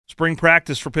Spring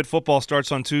practice for Pitt football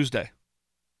starts on Tuesday.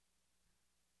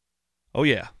 Oh,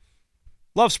 yeah.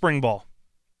 Love spring ball.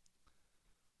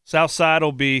 South Side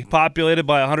will be populated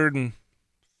by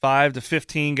 105 to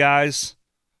 15 guys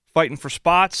fighting for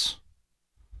spots.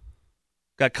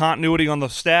 Got continuity on the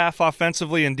staff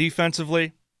offensively and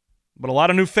defensively, but a lot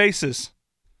of new faces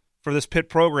for this Pitt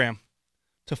program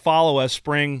to follow as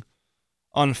spring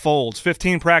unfolds.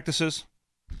 15 practices.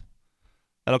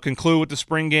 That'll conclude with the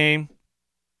spring game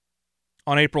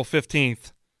on April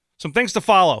 15th. Some things to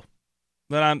follow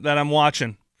that I'm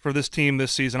watching for this team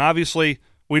this season. Obviously,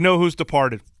 we know who's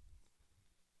departed.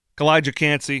 Elijah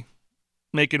Cansey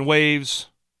making waves,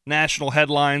 national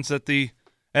headlines at the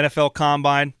NFL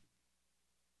Combine.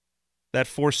 That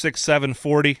 4.67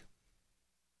 40,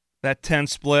 that 10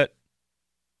 split.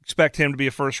 Expect him to be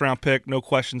a first-round pick, no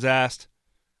questions asked.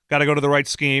 Got to go to the right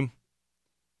scheme.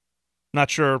 Not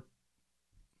sure,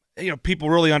 people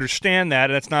really understand that.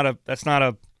 That's not a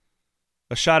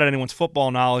shot at anyone's football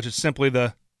knowledge. It's simply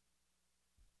the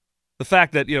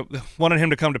fact that, wanted him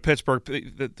to come to Pittsburgh,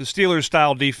 the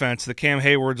Steelers-style defense, the Cam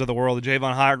Haywards of the world, the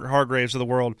Javon Hargraves of the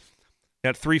world,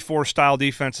 that 3-4 style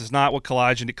defense is not what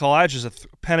Collage. And Collage is a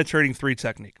penetrating three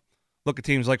technique. Look at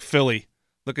teams like Philly.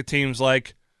 Look at teams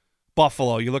like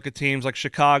Buffalo. You look at teams like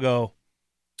Chicago,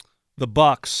 the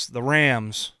Bucks, the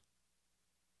Rams.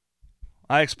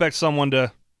 I expect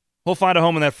he'll find a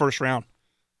home in that first round.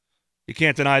 You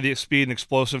can't deny the speed and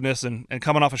explosiveness, and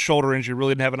coming off a shoulder injury,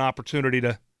 really did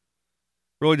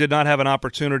not have an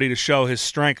opportunity to show his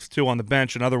strength, too, on the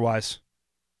bench and otherwise.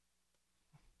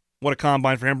 What a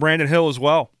combine for him. Brandon Hill as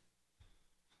well.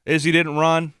 Izzy didn't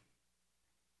run.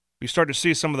 You start to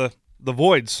see some of the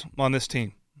voids on this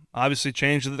team. Obviously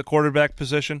changed at the quarterback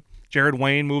position. Jared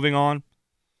Wayne moving on.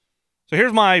 So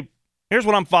here's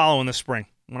what I'm following this spring.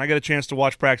 When I get a chance to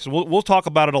watch practice, we'll talk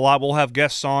about it a lot. We'll have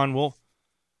guests on. We'll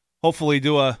hopefully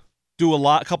do a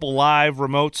couple live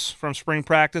remotes from spring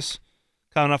practice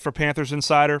coming up for Panthers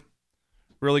Insider.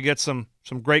 Really get some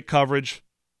great coverage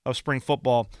of spring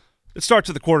football. It starts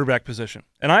at the quarterback position,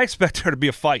 and I expect there to be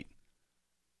a fight.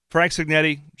 Frank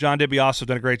Cignetti, John DiBiase have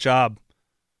done a great job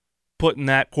putting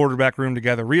that quarterback room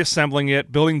together, reassembling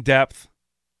it, building depth.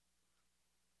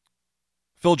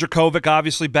 Phil Dracovic,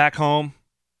 obviously, back home.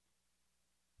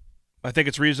 I think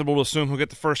it's reasonable to assume he'll get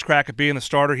the first crack at being the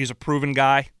starter. He's a proven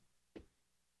guy.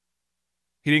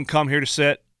 He didn't come here to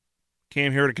sit.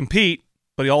 Came here to compete,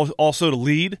 but he also to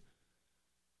lead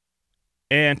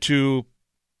and to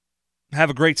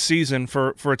have a great season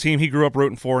for a team he grew up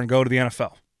rooting for and go to the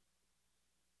NFL.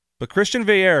 But Christian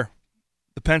Veillere,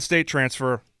 the Penn State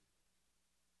transfer,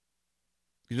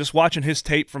 you're just watching his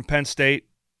tape from Penn State,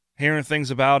 hearing things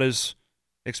about his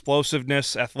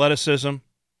explosiveness, athleticism,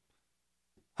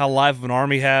 how live of an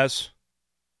arm he has.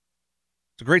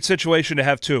 It's a great situation to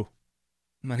have, too.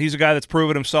 And he's a guy that's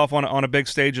proven himself on a big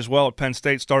stage as well at Penn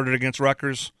State. Started against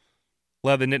Rutgers,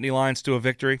 led the Nittany Lions to a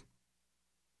victory.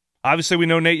 Obviously, we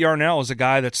know Nate Yarnell is a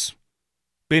guy that's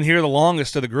been here the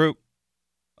longest of the group,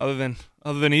 other than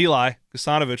Eli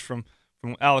Kasanovich from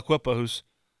Aliquippa, who's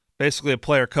basically a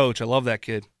player coach. I love that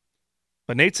kid.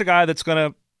 But Nate's a guy that's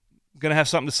gonna have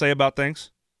something to say about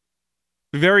things.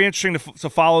 Be very interesting to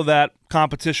follow that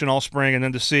competition all spring and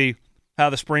then to see how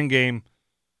the spring game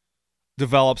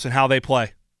develops and how they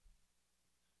play.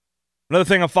 Another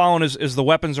thing I'm following is the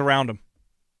weapons around him.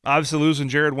 Obviously losing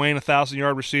Jared Wayne,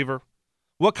 1,000-yard receiver.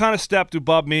 What kind of step do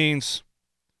Bub Means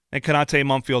and Konate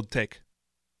Mumfield take?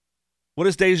 What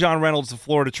does Dejon Reynolds, the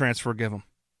Florida transfer, give him?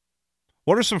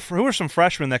 Who are some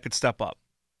freshmen that could step up?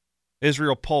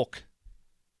 Israel Polk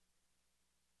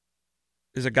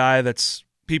is a guy that's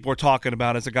people are talking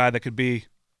about as a guy that could be,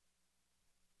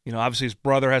 obviously his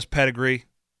brother has pedigree,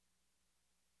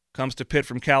 comes to Pitt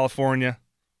from California,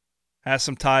 has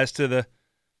some ties to the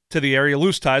area,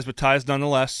 loose ties, but ties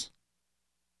nonetheless.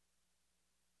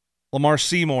 Lamar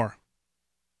Seymour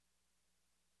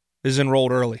is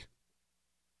enrolled early.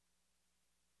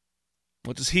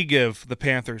 What does he give the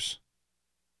Panthers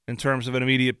in terms of an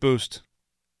immediate boost?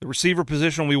 The receiver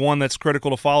position will be one that's critical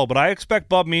to follow, but I expect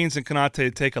Bub Means and Konate to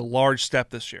take a large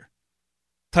step this year.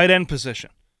 Tight end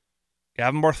position.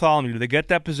 Gavin Bartholomew, do they get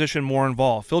that position more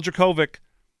involved? Phil Dracovic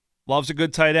loves a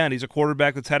good tight end. He's a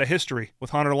quarterback that's had a history with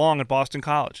Hunter Long at Boston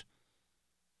College.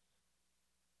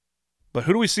 But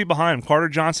who do we see behind him? Carter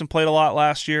Johnson played a lot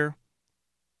last year.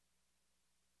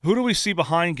 Who do we see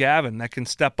behind Gavin that can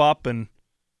step up and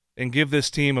give this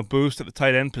team a boost at the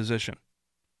tight end position?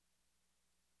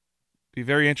 Be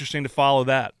very interesting to follow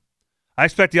that. I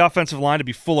expect the offensive line to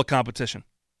be full of competition.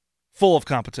 Full of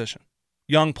competition.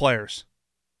 Young players.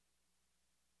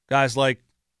 Guys like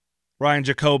Ryan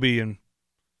Jacoby and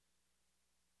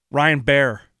Ryan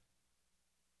Baer.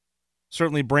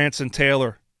 Certainly Branson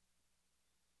Taylor.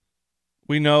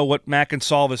 We know what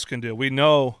Makin-Salvis can do. We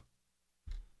know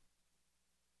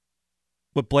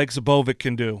what Blake Zabovic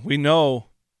can do. We know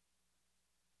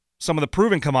some of the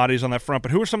proven commodities on that front,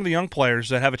 but who are some of the young players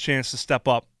that have a chance to step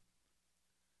up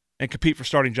and compete for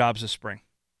starting jobs this spring?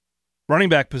 Running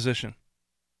back position.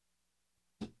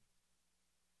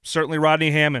 Certainly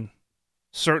Rodney Hammond.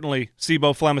 Certainly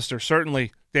Sebo Flemister.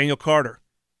 Certainly Daniel Carter.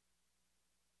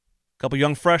 A couple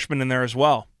young freshmen in there as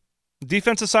well.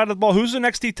 Defensive side of the ball, who's the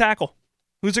next D tackle?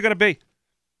 Who's it going to be?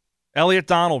 Elliott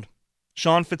Donald,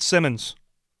 Sean Fitzsimmons,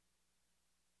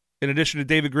 in addition to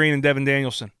David Green and Devin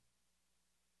Danielson.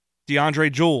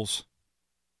 DeAndre Jules.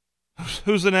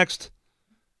 Who's the next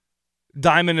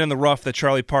diamond in the rough that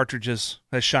Charlie Partridge has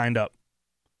shined up?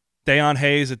 Deion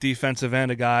Hayes at defensive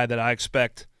end, a guy that I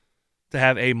expect to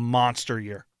have a monster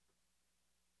year.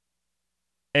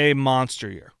 A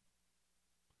monster year.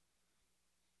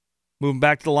 Moving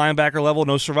back to the linebacker level,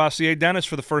 no Servassier Dennis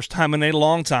for the first time in a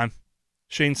long time.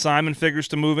 Shane Simon figures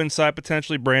to move inside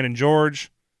potentially. Brandon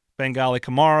George, Bengali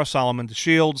Kamara, Solomon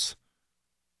DeShields.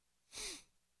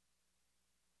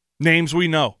 Names we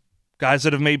know. Guys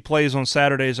that have made plays on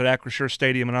Saturdays at Acrisure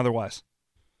Stadium and otherwise.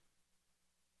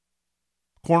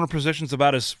 Corner position's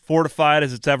about as fortified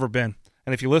as it's ever been.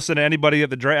 And if you listen to anybody at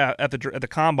the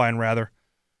combine,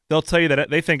 they'll tell you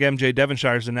that they think MJ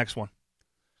Devonshire is the next one.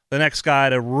 The next guy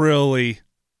to really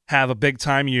have a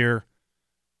big-time year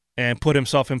and put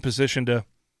himself in position to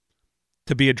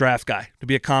be a draft guy, to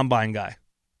be a combine guy.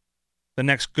 The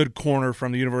next good corner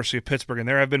from the University of Pittsburgh, and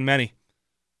there have been many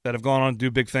that have gone on to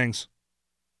do big things.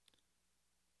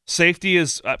 Safety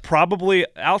is probably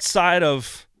outside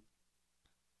of,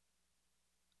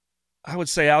 I would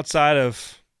say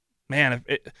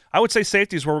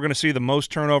safety is where we're going to see the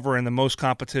most turnover and the most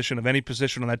competition of any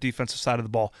position on that defensive side of the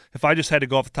ball. If I just had to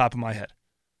go off the top of my head.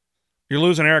 You're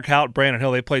losing Eric Houtt, Brandon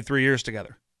Hill. They played 3 years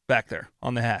together back there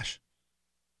on the hash.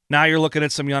 Now you're looking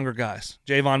at some younger guys.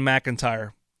 Javon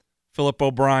McIntyre, Phillip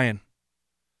O'Brien.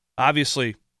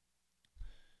 Obviously,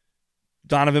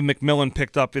 Donovan McMillan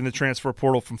picked up in the transfer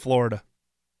portal from Florida.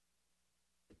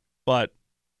 But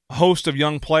a host of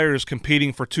young players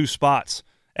competing for 2 spots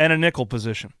and a nickel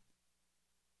position.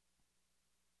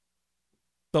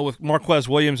 But with Marquez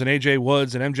Williams and A.J.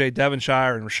 Woods and M.J.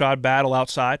 Devonshire and Rashad Battle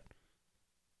outside,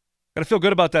 got to feel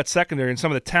good about that secondary and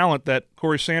some of the talent that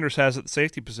Corey Sanders has at the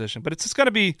safety position. But it's just going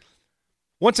to be,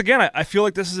 once again, I feel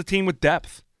like this is a team with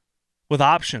depth, with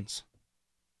options.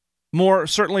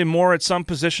 Certainly more at some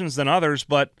positions than others,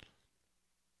 but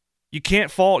you can't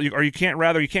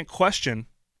question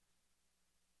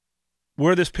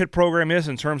where this Pitt program is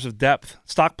in terms of depth.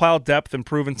 Stockpile depth and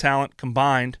proven talent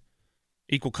combined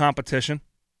equal competition.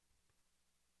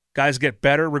 Guys get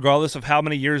better regardless of how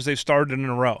many years they've started in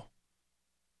a row.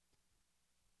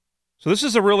 So this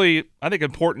is a really, I think,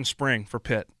 important spring for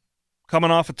Pitt.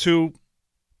 Coming off of 2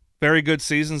 very good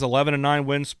seasons, 11 and 9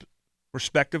 wins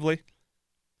respectively.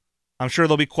 I'm sure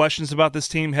there'll be questions about this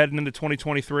team heading into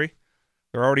 2023.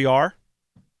 There already are.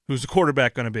 Who's the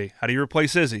quarterback going to be? How do you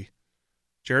replace Izzy?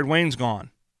 Jared Wayne's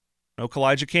gone. No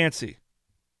Kalijah Cansey.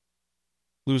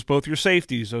 Lose both your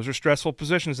safeties. Those are stressful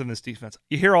positions in this defense.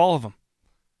 You hear all of them.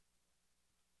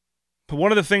 But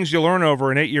one of the things you learn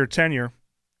over an 8-year tenure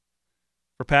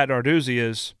for Pat Narduzzi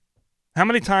is how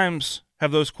many times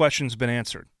have those questions been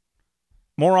answered?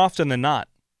 More often than not.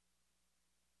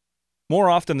 More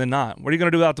often than not. What are you going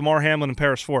to do without DeMar Hamlin and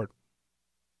Paris Ford?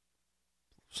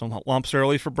 Some lumps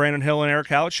early for Brandon Hill and Eric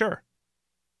Hallett? Sure.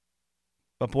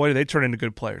 But boy, do they turn into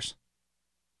good players.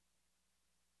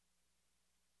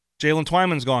 Jalen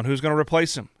Twyman's gone. Who's going to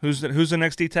replace him? Who's the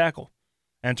next D tackle?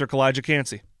 Enter Kalijah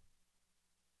Cansey.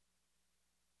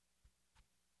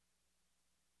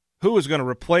 Who is going to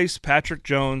replace Patrick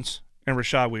Jones and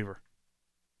Rashad Weaver?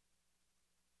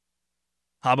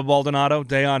 Haba Baldonado,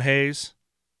 Deion Hayes,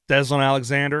 Deslin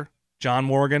Alexander, John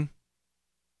Morgan.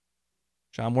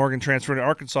 John Morgan transferred to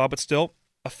Arkansas, but still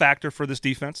a factor for this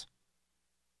defense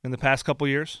in the past couple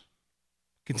years.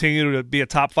 Continue to be a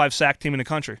top 5 sack team in the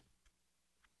country.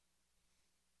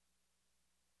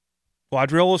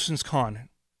 Quadrille Wilson's gone.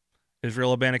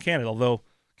 Israel Abanikanda, although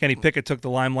Kenny Pickett took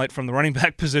the limelight from the running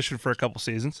back position for a couple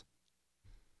seasons.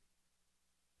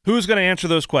 Who's going to answer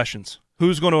those questions?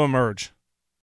 Who's going to emerge?